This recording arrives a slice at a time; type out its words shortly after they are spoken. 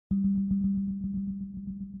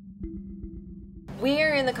We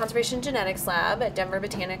are in the Conservation Genetics Lab at Denver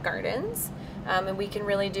Botanic Gardens, and we can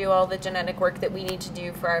really do all the genetic work that we need to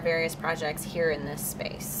do for our various projects here in this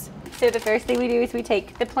space. So the first thing we do is we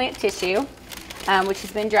take the plant tissue, which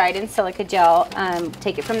has been dried in silica gel,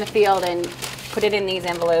 take it from the field and put it in these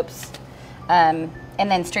envelopes, and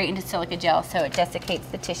then straight into silica gel so it desiccates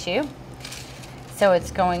the tissue. So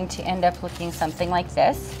it's going to end up looking something like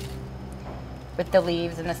this, with the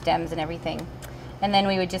leaves and the stems and everything. And then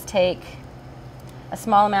we would just take a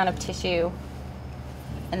small amount of tissue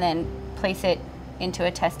and then place it into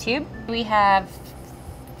a test tube. We have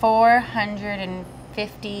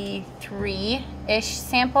 453-ish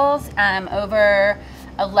samples over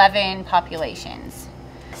 11 populations.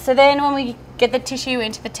 So then when we get the tissue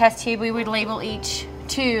into the test tube, we would label each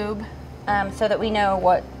tube so that we know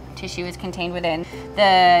what tissue is contained within.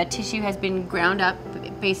 The tissue has been ground up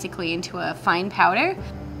basically into a fine powder.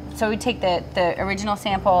 So we take the original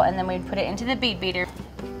sample and then we'd put it into the bead beater.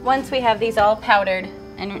 Once we have these all powdered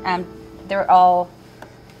and they're all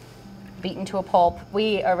beaten to a pulp,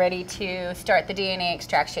 we are ready to start the DNA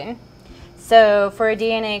extraction. So for a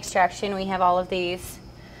DNA extraction, we have all of these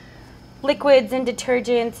liquids and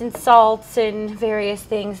detergents and salts and various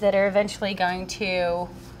things that are eventually going to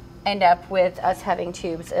end up with us having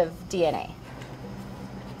tubes of DNA.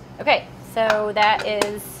 Okay, so that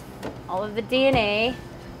is all of the DNA,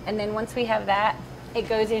 and then once we have that, it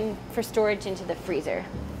goes in for storage into the freezer.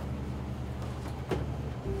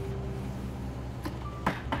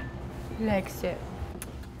 Like so.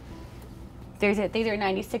 These are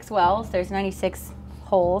 96 wells. There's 96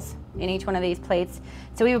 holes in each one of these plates.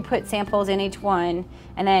 So we would put samples in each one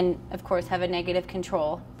and then, of course, have a negative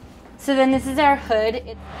control. So then this is our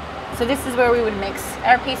hood. So this is where we would mix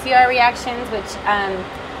our PCR reactions, which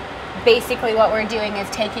basically what we're doing is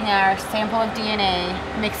taking our sample of DNA,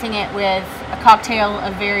 mixing it with a cocktail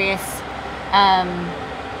of various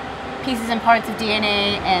pieces and parts of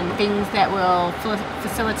DNA and things that will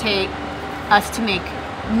facilitate us to make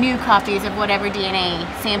new copies of whatever DNA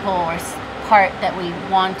sample or part that we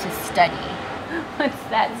want to study. Once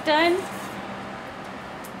that's done,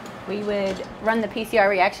 we would run the PCR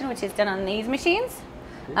reaction, which is done on these machines.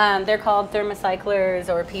 They're called thermocyclers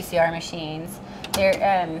or PCR machines.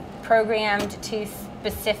 They're programmed to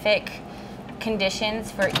specific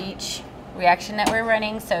conditions for each reaction that we're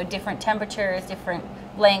running, so different temperatures, different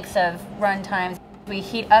lengths of run times. We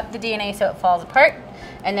heat up the DNA so it falls apart,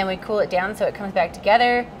 and then we cool it down so it comes back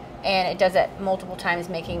together, and it does that multiple times,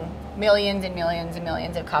 making millions and millions and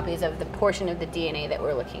millions of copies of the portion of the DNA that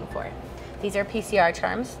we're looking for. These are PCR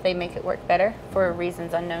charms. They make it work better for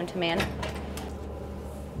reasons unknown to man.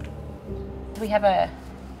 We have an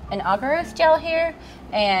Agarose Gel here,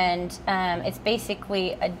 and it's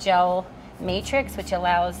basically a gel matrix which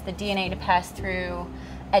allows the DNA to pass through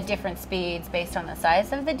at different speeds based on the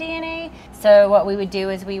size of the DNA. So what we would do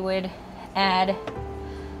is we would add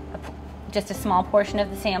just a small portion of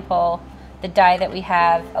the sample, the dye that we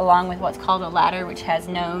have, along with what's called a ladder, which has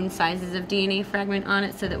known sizes of DNA fragment on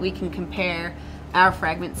it so that we can compare our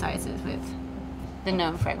fragment sizes with the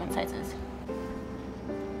known fragment sizes.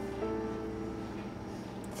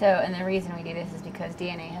 So, and the reason we do this is because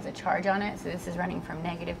DNA has a charge on it, so this is running from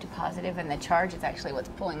negative to positive, and the charge is actually what's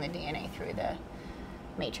pulling the DNA through the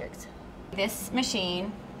matrix. This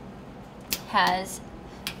machine has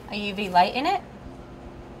a UV light in it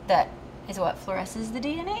that is what fluoresces the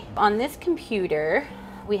DNA. On this computer,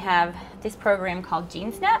 we have this program called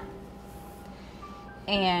GeneSnap,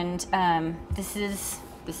 and this is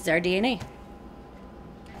our DNA.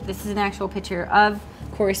 This is an actual picture of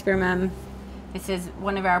Coryspermum. This is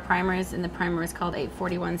one of our primers, and the primer is called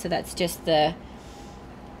 841, so that's just the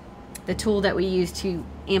tool that we use to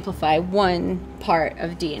amplify one part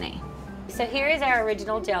of DNA. So here is our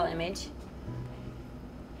original gel image.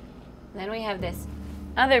 Then we have this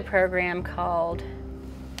other program called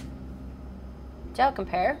Gel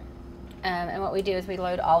Compare, and what we do is we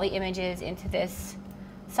load all the images into this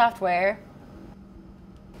software.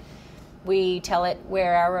 We tell it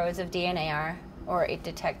where our rows of DNA are, or it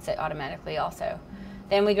detects it automatically also.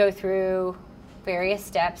 Then we go through various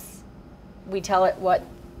steps. We tell it what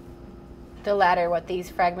the ladder, what these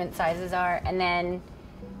fragment sizes are, and then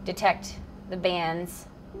detect the bands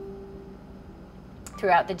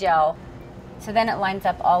throughout the gel. So then it lines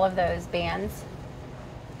up all of those bands,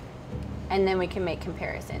 and then we can make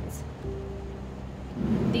comparisons.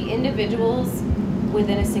 The individuals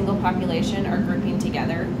within a single population are grouping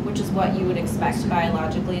together, which is what you would expect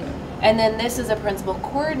biologically. And then this is a principal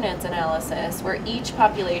coordinates analysis where each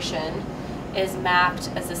population is mapped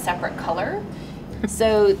as a separate color.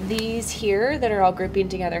 So these here that are all grouping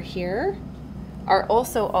together here are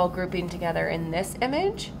also all grouping together in this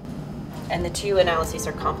image. And the two analyses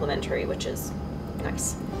are complementary, which is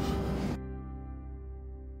nice.